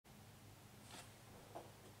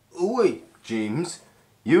boy, James.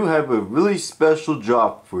 You have a really special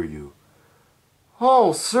job for you.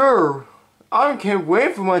 Oh, sir, I can't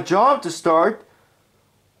wait for my job to start.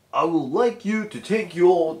 I would like you to take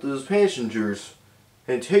all those passengers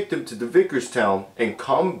and take them to the Vickerstown and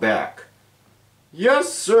come back.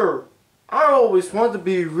 Yes, sir. I always want to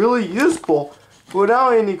be really useful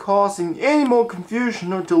without any causing any more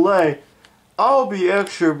confusion or delay. I'll be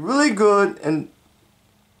extra really good and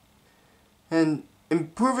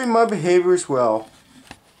improving my behavior as well.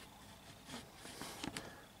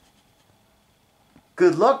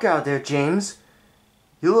 Good luck out there, James.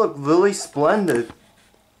 You look really splendid.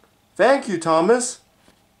 Thank you, Thomas.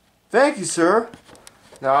 Thank you, sir.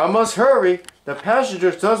 Now I must hurry. The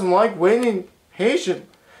passengers doesn't like waiting patient.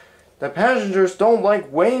 The passengers don't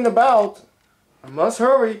like waiting about. I must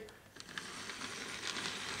hurry.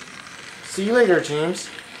 See you later, James.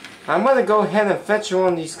 I'm gonna go ahead and fetch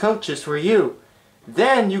one of these coaches for you.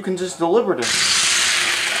 Then you can just deliver them.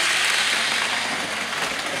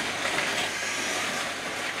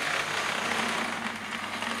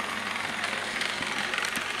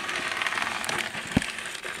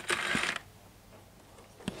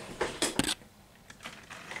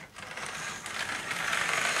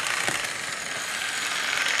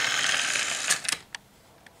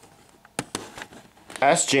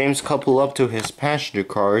 As James coupled up to his passenger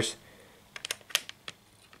cars,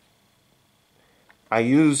 I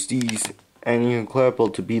use these incredible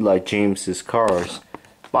to be like James's cars.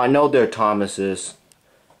 But I know they're Thomas's.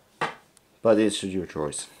 But it's your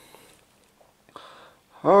choice.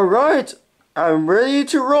 Alright, I'm ready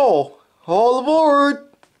to roll. All aboard!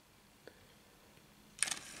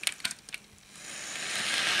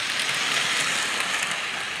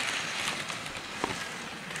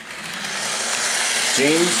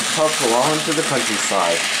 James puffed along to the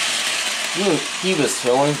countryside. He was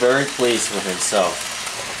feeling very pleased with himself.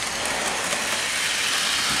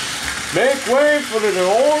 Make way for the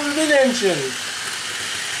ordered engine!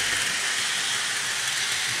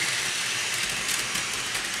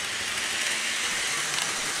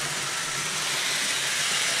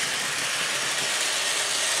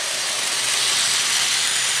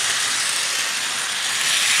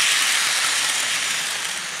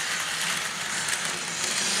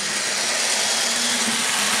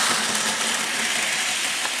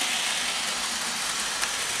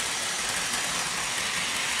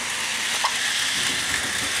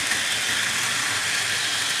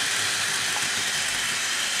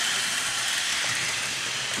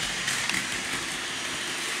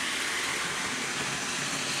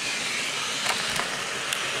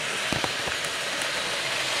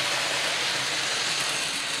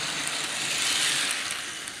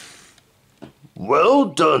 Well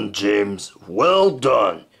done, James. Well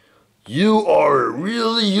done. You are a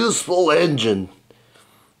really useful engine.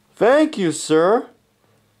 Thank you, sir.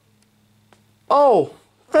 Oh,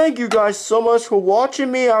 thank you guys so much for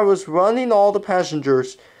watching me. I was running all the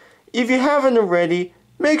passengers. If you haven't already,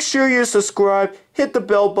 make sure you subscribe, hit the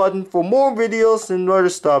bell button for more videos and other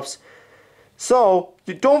stuffs. So,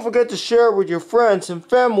 don't forget to share it with your friends and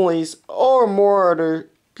families or more other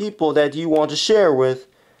people that you want to share with.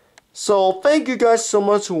 So, thank you guys so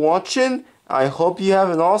much for watching. I hope you have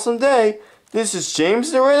an awesome day. This is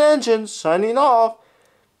James the Red Engine signing off.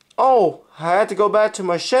 Oh, I had to go back to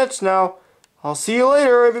my sheds now. I'll see you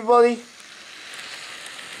later, everybody.